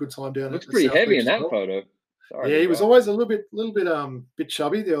a sort of good time down. Looks pretty South heavy Beach in that as well. photo. Sorry, Yeah, he was always a little bit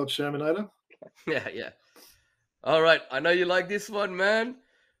chubby, the old Shermanator. Yeah. All right, I know you like this one, man.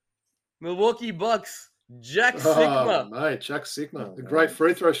 Milwaukee Bucks, Jack Sikma. Oh, mate, Jack Sikma, a great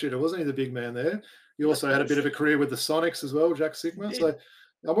free throw shooter, wasn't he? The big man there. He also had a bit of a career with the Sonics as well, Jack Sikma. So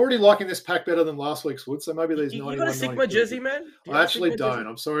I'm already liking this pack better than last week's Wood. So maybe these 91. You got a Sigma jersey, man? I actually don't.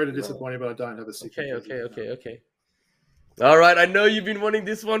 I'm sorry to disappoint you, but I don't have a Sigma jersey. Okay. All right, I know you've been wanting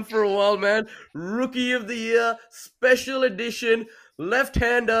this one for a while, man. Rookie of the Year, special edition,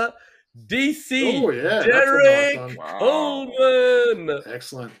 left-hander, DC. Oh, yeah. Derek Coleman.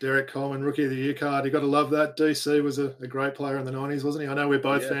 Excellent. Derek Coleman, Rookie of the Year card. You got to love that. DC was a great player in the 90s, wasn't he? I know we're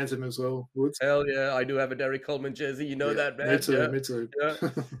both fans of him as well, Woods. Hell yeah. I do have a Derek Coleman jersey. You know that, man. Me too. Yeah.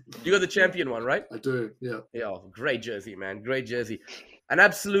 You got the champion one, right? I do, yeah. Yeah, great jersey, man. Great jersey. An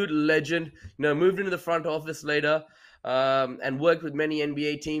absolute legend. Moved into the front office later and worked with many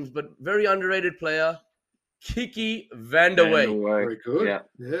NBA teams, but very underrated player. Kiki Vandeweghe. Very good.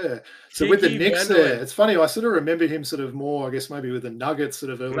 Yeah. So Kiki with the Knicks there, it's funny. I sort of remember him sort of more, I guess maybe with the Nuggets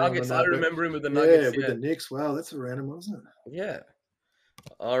sort of early Nuggets, on. I remember him with the Nuggets. Yeah, with the Knicks. Wow, that's a random one, isn't it? Yeah.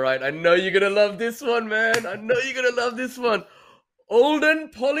 All right. I know you're going to love this one, man. Olden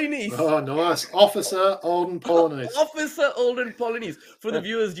Polynice. Oh, nice. Officer Olden Polynice. Officer Olden Polynice. For the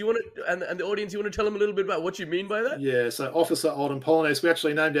viewers, do you want to, and the audience, you want to tell them a little bit about what you mean by that? Yeah, so Officer Olden Polynice, we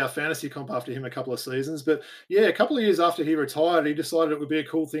actually named our fantasy comp after him a couple of seasons. But yeah, a couple of years after he retired, he decided it would be a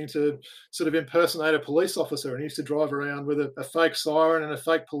cool thing to sort of impersonate a police officer. And he used to drive around with a fake siren and a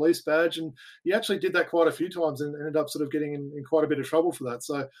fake police badge. And he actually did that quite a few times and ended up sort of getting in quite a bit of trouble for that.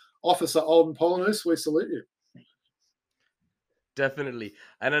 So Officer Olden Polynice, we salute you. Definitely.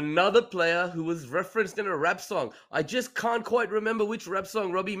 And another player who was referenced in a rap song. I just can't quite remember which rap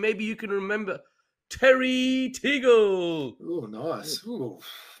song, Robbie. Maybe you can remember. Terry Teagle. Oh, nice. Ooh.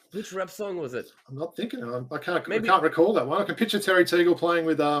 Which rap song was it? I'm not thinking. I can't recall that one. I can picture Terry Teagle playing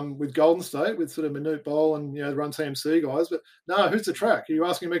with Golden State with sort of Manute Bol and the Run TMC guys. But no, who's the track? Are you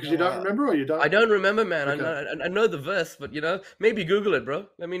asking me because you don't remember or you don't? I don't remember, man. Okay. I know the verse, but maybe Google it, bro.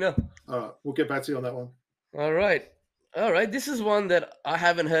 Let me know. All right, we'll get back to you on that one. All right. This is one that I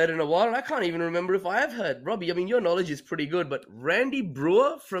haven't heard in a while, and I can't even remember if I have heard. Robbie, I mean, your knowledge is pretty good, but Randy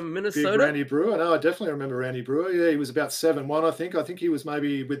Brewer from Minnesota? Big Randy Brewer. No, I definitely remember Randy Brewer. Yeah, he was about 7'1", I think. I think he was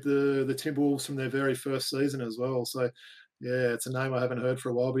maybe with the Timberwolves from their very first season as well. So, yeah, it's a name I haven't heard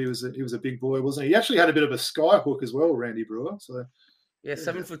for a while, but he was a big boy, wasn't he? He actually had a bit of a sky hook as well, Randy Brewer. So, yeah,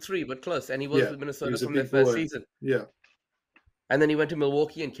 7'3", but close. And he was with Minnesota from their boy. first season. Yeah. And then he went to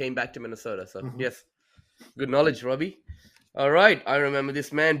Milwaukee and came back to Minnesota. So, yes, good knowledge, Robbie. All right, I remember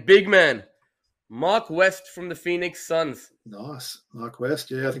this man, big man, Mark West from the Phoenix Suns. Nice, Mark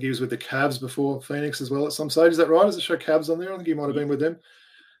West. Yeah, I think he was with the Cavs before Phoenix as well at some stage. Is that right? Does it show Cavs on there? I think he might have been with them.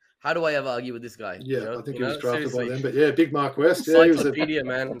 How do I ever argue with this guy? Yeah, I think he was drafted by them. But yeah, big Mark West. Encyclopedia,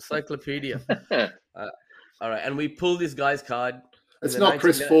 man, encyclopedia. All right, and we pulled this guy's card. It's not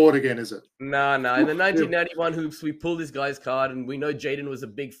Chris Ford again, is it? No. In the 1991 hoops, we pulled this guy's card, and we know Jaden was a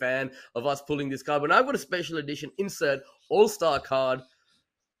big fan of us pulling this card. But now I've got a special edition insert all-star card.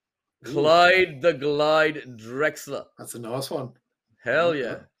 Clyde the Glide Drexler. That's a nice one. Hell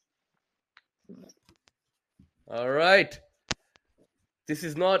yeah. All right. This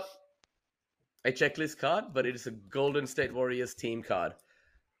is not a checklist card, but it is a Golden State Warriors team card.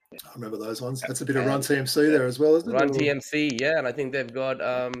 I remember those ones. That's a bit of Run TMC there as well, isn't it? Run TMC, yeah. And I think they've got,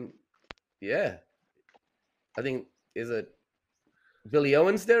 I think, is it Billy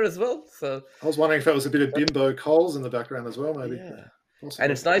Owens there as well? So I was wondering if that was a bit of Bimbo Coles in the background as well, maybe. Yeah. Possibly.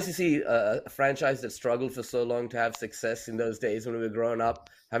 And it's nice to see a franchise that struggled for so long to have success in those days when we were growing up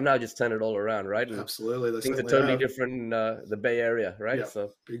have now just turned it all around, right? And absolutely. things are totally different in the Bay Area, right? Yeah,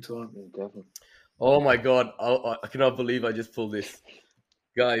 so big time. Definitely. Oh, my God. I cannot believe I just pulled this.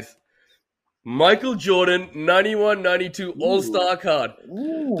 Guys, Michael Jordan, 91-92 All-Star card.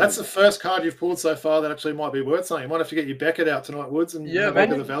 Ooh. That's the first card you've pulled so far that actually might be worth something. You might have to get your Beckett out tonight, Woods, and have a look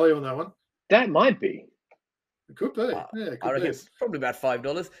at the value on that one. That might be. It could be. I reckon it's probably about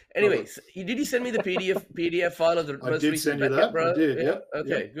 $5. Anyway, did you send me the PDF file of the most recent send you that. bro? I did, yeah.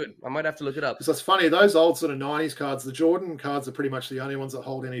 Okay, good. I might have to look it up. Because it's funny, those old sort of 90s cards, the Jordan cards are pretty much the only ones that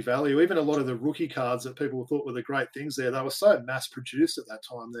hold any value. Even a lot of the rookie cards that people thought were the great things there, they were so mass-produced at that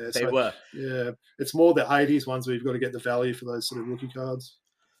time there. They were. Yeah, it's more the 80s ones where you've got to get the value for those sort of rookie cards.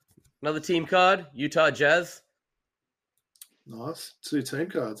 Another team card, Utah Jazz. Nice. 2 team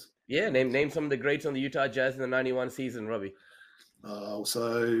cards. Yeah, name some of the greats on the Utah Jazz in the 91 season, Robbie.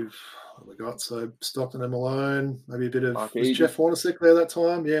 So what we got? So Stockton and Malone, maybe a bit of Mark was Eaton. Jeff Hornacek there that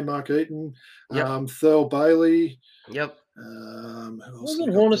time? Yeah, Mark Eaton, Yep. Thurl Bailey. Yep. Who else Wasn't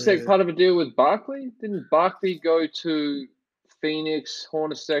we got Hornacek there? part of a deal with Barkley? Didn't Barkley go to Phoenix?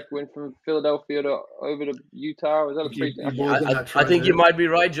 Hornacek went from Philadelphia over to Utah. Was that a He free? was in that I trade think you there. might be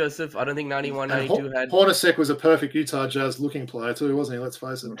right, Joseph. I don't think 91, And 92 had. Hornacek was a perfect Utah Jazz looking player too, wasn't he? Let's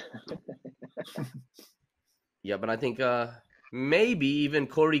face it. Yeah, but I think maybe even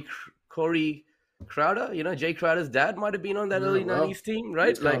Corey Crowder, Jay Crowder's dad might have been on that early 90s team, right?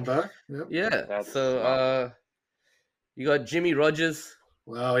 He's coming back. Yep. Yeah. That's So you got Jimmy Rogers.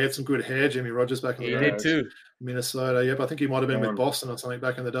 Wow, he had some good hair, Jimmy Rogers, back in the He day. did too. Minnesota. Yep, I think he might have been with Boston or something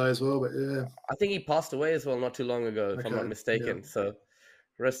back in the day as well. But yeah, I think he passed away as well not too long ago, if I'm not mistaken. Yeah. So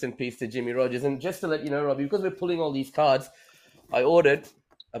rest in peace to Jimmy Rogers. And just to let you know, Robbie, because we're pulling all these cards, I ordered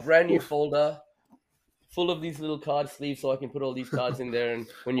a brand new folder full of these little card sleeves so I can put all these cards in there. And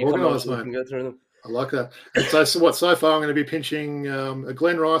when you come over, we can go through them. I like that. And so so far I'm going to be pinching a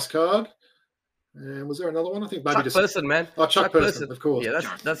Glenn Rice card. And was there another one? I think maybe Chuck Person, man. Oh, Chuck Person, of course. Yeah,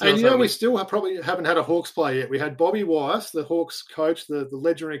 that's. And we still probably haven't had a Hawks play yet. We had Bobby Weiss, the Hawks coach, the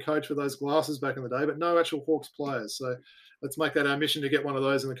legendary coach with those glasses back in the day, but no actual Hawks players. So let's make that our mission to get one of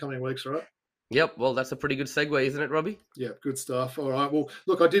those in the coming weeks, right? Yep. Well, that's a pretty good segue, isn't it, Robbie? Yeah, good stuff. All right. Well,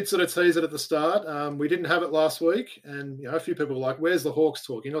 look, I did sort of tease it at the start. We didn't have it last week, and a few people were like, "Where's the Hawks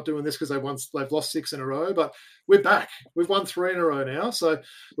talk? You're not doing this because they've lost 6 in a row." But we're back. We've won 3 in a row now. So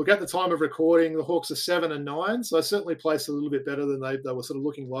look, at the time of recording, the Hawks are 7 and 9. So certainly placed a little bit better than they were sort of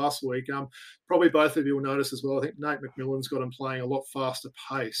looking last week. Probably both of you will notice as well. I think Nate McMillan's got them playing a lot faster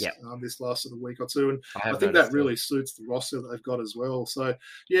pace this last sort of week or two, and I think that really suits the roster that they've got as well. So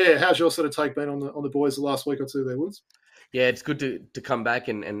yeah, how's your sort of take been on the boys the last week or two there, Woods? Yeah, it's good to come back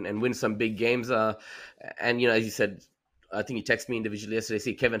and win some big games. And as you said, I think you texted me individually yesterday.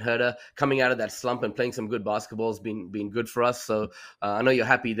 See Kevin Huerter coming out of that slump and playing some good basketball has been good for us. So I know you're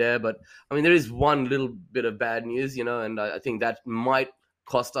happy there, but I mean there is one little bit of bad news, and I think that might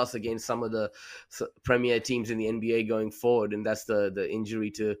cost us against some of the premier teams in the NBA going forward, and that's the injury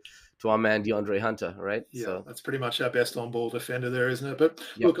to our man DeAndre Hunter, right? Yeah, so that's pretty much our best on-ball defender there, isn't it? But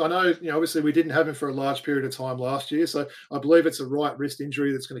look, I know, obviously we didn't have him for a large period of time last year, so I believe it's a right wrist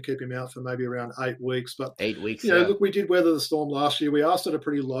injury that's going to keep him out for maybe around 8 weeks. But 8 weeks, look, we did weather the storm last year. We are sort of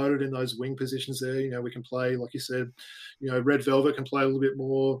pretty loaded in those wing positions there. We can play, like you said, Red Velvet can play a little bit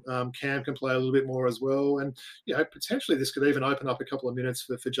more. Cam can play a little bit more as well. And, potentially this could even open up a couple of minutes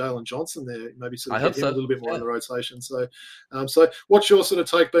for Jalen Johnson there, maybe sort of get him a little bit more in the rotation. So what's your sort of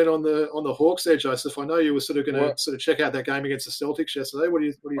take been on the Hawks there, Joseph? I know you were sort of going to sort of check out that game against the Celtics yesterday. What do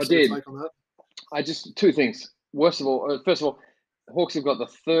you sort of take on that? I just 2 things. First of all, the Hawks have got the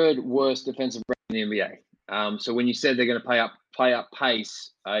 3rd worst defensive rating in the NBA. So when you said they're going to play up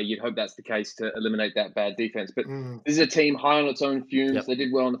pace, you'd hope that's the case to eliminate that bad defense. But this is a team high on its own fumes. Yep. They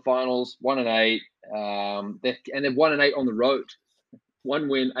did well in the finals, 1 and 8. They're 1 and 8 on the road. 1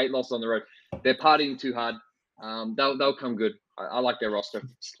 win, 8 losses on the road. They're partying too hard. They'll come good. I like their roster.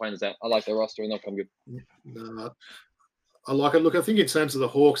 Just plain as that. I like their roster, and they'll come good. No, I like it. Look, I think in terms of the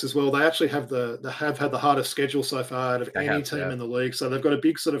Hawks as well, they actually have had the hardest schedule so far out of any team in the league. So they've got a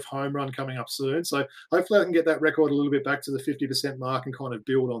big sort of home run coming up soon. So hopefully they can get that record a little bit back to the 50% mark and kind of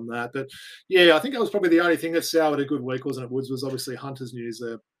build on that. But yeah, I think that was probably the only thing that soured a good week, wasn't it, Woods? Was obviously Hunter's news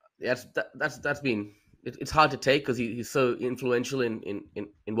there. Yeah, that's been. It's hard to take because he's so influential in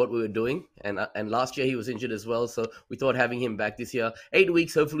what we were doing, and last year he was injured as well. So we thought having him back this year, 8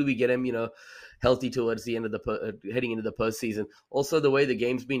 weeks, hopefully we get him, healthy towards the end of heading into the postseason. Also, the way the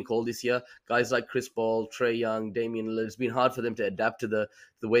game's been called this year, guys like Chris Paul, Trae Young, Damian Lillard, it's been hard for them to adapt to the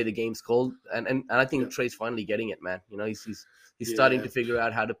way the game's called, and I think Trae's finally getting it, man. He's starting to figure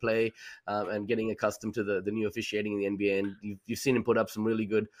out how to play and getting accustomed to the new officiating in the NBA. And you've seen him put up some really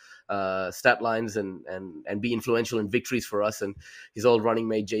good stat lines and be influential in victories for us. And his old running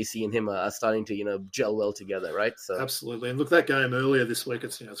mate JC and him are starting to gel well together, right? So absolutely. And look, that game earlier this week,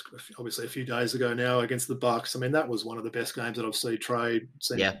 it's obviously a few days ago now against the Bucks. I mean, that was one of the best games that I've seen Trae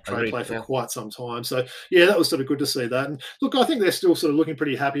play for quite some time. So yeah, that was sort of good to see that. And look, I think they're still sort of looking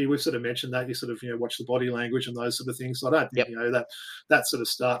pretty happy. We've sort of mentioned that you sort of watch the body language and those sort of things. So I don't think that sort of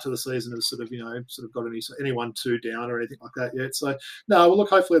start to the season has sort of got anyone too down or anything like that yet. So no, well, look,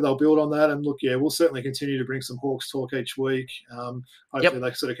 hopefully they'll build on that. And look, we'll certainly continue to bring some Hawks talk each week. Hopefully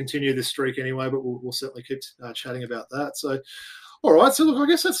they sort of continue this streak anyway, but we'll certainly keep chatting about that. So All right, so look, I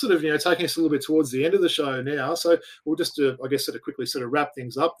guess that's sort of taking us a little bit towards the end of the show now. So we'll just, I guess, sort of quickly sort of wrap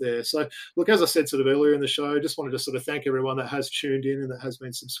things up there. So look, as I said sort of earlier in the show, just wanted to sort of thank everyone that has tuned in and that has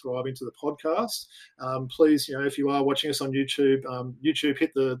been subscribing to the podcast. Please, if you are watching us on YouTube,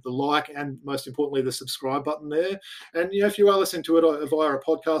 hit the like and most importantly the subscribe button there. And if you are listening to it via a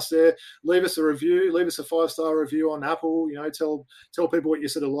podcast there, leave us a review, leave us a 5-star review on Apple. Tell people what you're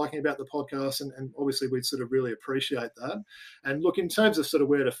sort of liking about the podcast, and obviously we'd sort of really appreciate that. And look, in terms of sort of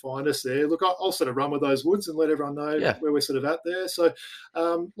where to find us there, look, I'll sort of run with those woods and let everyone know where we're sort of at there. So,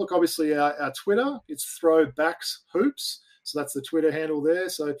 look, obviously our Twitter, it's Throwbacks Hoops. So that's the Twitter handle there.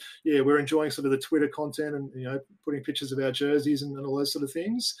 So, yeah, we're enjoying sort of the Twitter content and, putting pictures of our jerseys and all those sort of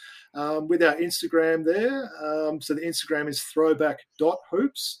things. With our Instagram there, so the Instagram is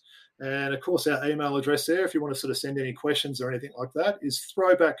throwback.hoops. And, of course, our email address there, if you want to sort of send any questions or anything like that, is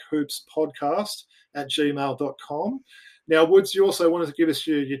throwbackhoopspodcast@gmail.com. Now, Woods, you also wanted to give us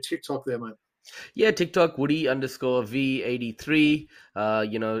your TikTok there, mate. Yeah, TikTok, Woody_V83.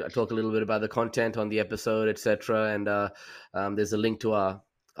 I talk a little bit about the content on the episode, etc. And there's a link to our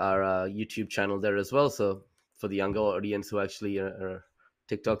YouTube channel there as well. So for the younger audience who actually are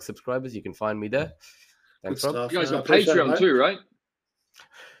TikTok subscribers, you can find me there. Thanks, Rob. You guys got Patreon too, right?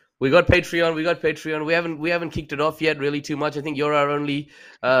 We got Patreon. We haven't kicked it off yet really too much. I think you're our only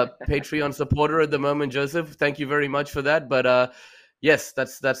Patreon supporter at the moment, Joseph. Thank you very much for that. But yes,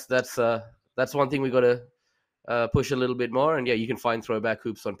 that's one thing we got to push a little bit more. And yeah, you can find Throwback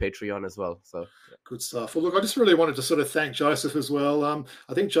Hoops on Patreon as well. So good stuff. Well, look, I just really wanted to sort of thank Joseph as well.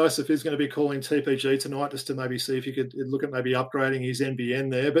 I think Joseph is going to be calling TPG tonight just to maybe see if you could look at maybe upgrading his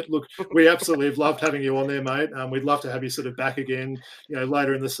NBN there. But look, we absolutely have loved having you on there, mate. We'd love to have you sort of back again,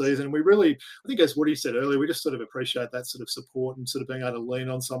 later in the season. We really, I think as Woody said earlier, we just sort of appreciate that sort of support and sort of being able to lean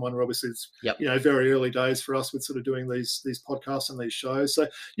on someone. Obviously, it's very early days for us with sort of doing these podcasts and these shows. So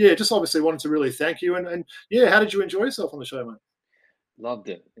yeah, just obviously wanted to really thank you. And yeah, how did you enjoy yourself on the show, mate? Loved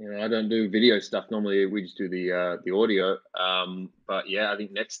it. I don't do video stuff. Normally we just do the audio. But yeah, I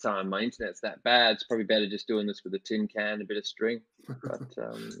think next time my internet's that bad, it's probably better just doing this with a tin can, a bit of string. But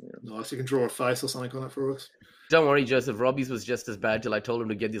nice. You can draw a face or something on it for us. Don't worry, Joseph. Robbie's was just as bad till I told him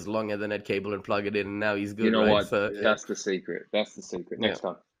to get this long Ethernet cable and plug it in, and now he's good. You know right? what? So, That's the secret. Next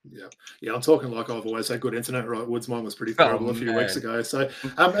time. Yeah, I'm talking like I've always had good internet, right? Woods, mine was pretty terrible a few weeks ago. So,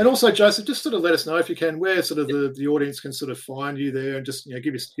 and also, Joseph, just sort of let us know if you can where sort of the audience can sort of find you there, and just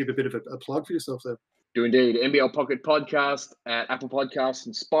give a bit of a plug for yourself there. Do indeed. NBL Pocket Podcast at Apple Podcasts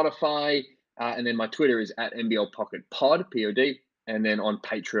and Spotify, and then my Twitter is at NBL Pocket Pod, POD, and then on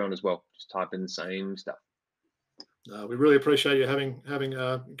Patreon as well. Just type in the same stuff. We really appreciate you having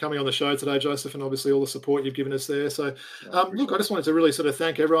coming on the show today, Joseph, and obviously all the support you've given us there. So, look, I just wanted to really sort of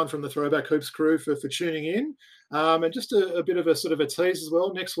thank everyone from the Throwback Hoops crew for tuning in, and just a bit of a sort of a tease as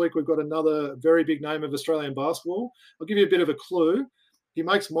well. Next week we've got another very big name of Australian basketball. I'll give you a bit of a clue. He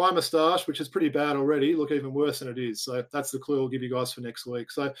makes my moustache, which is pretty bad already, look even worse than it is. So that's the clue I'll give you guys for next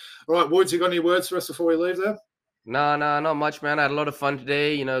week. So, all right, Woods, you got any words for us before we leave there? No, not much, man. I had a lot of fun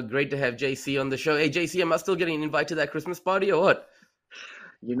today. Great to have JC on the show. Hey, JC, am I still getting an invite to that Christmas party or what?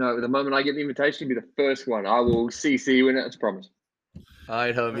 The moment I get the invitation, you'll be the first one. I will CC you in it, it's a promise. All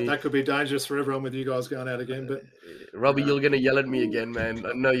right, homie. That could be dangerous for everyone with you guys going out again. But Robbie, you're going to yell at me again, man.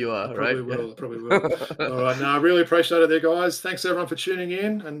 I know you are, right? Probably will. All right, I really appreciate it there, guys. Thanks, everyone, for tuning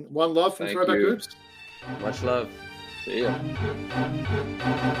in. And one love from Throwback Hoops. Much love. See ya.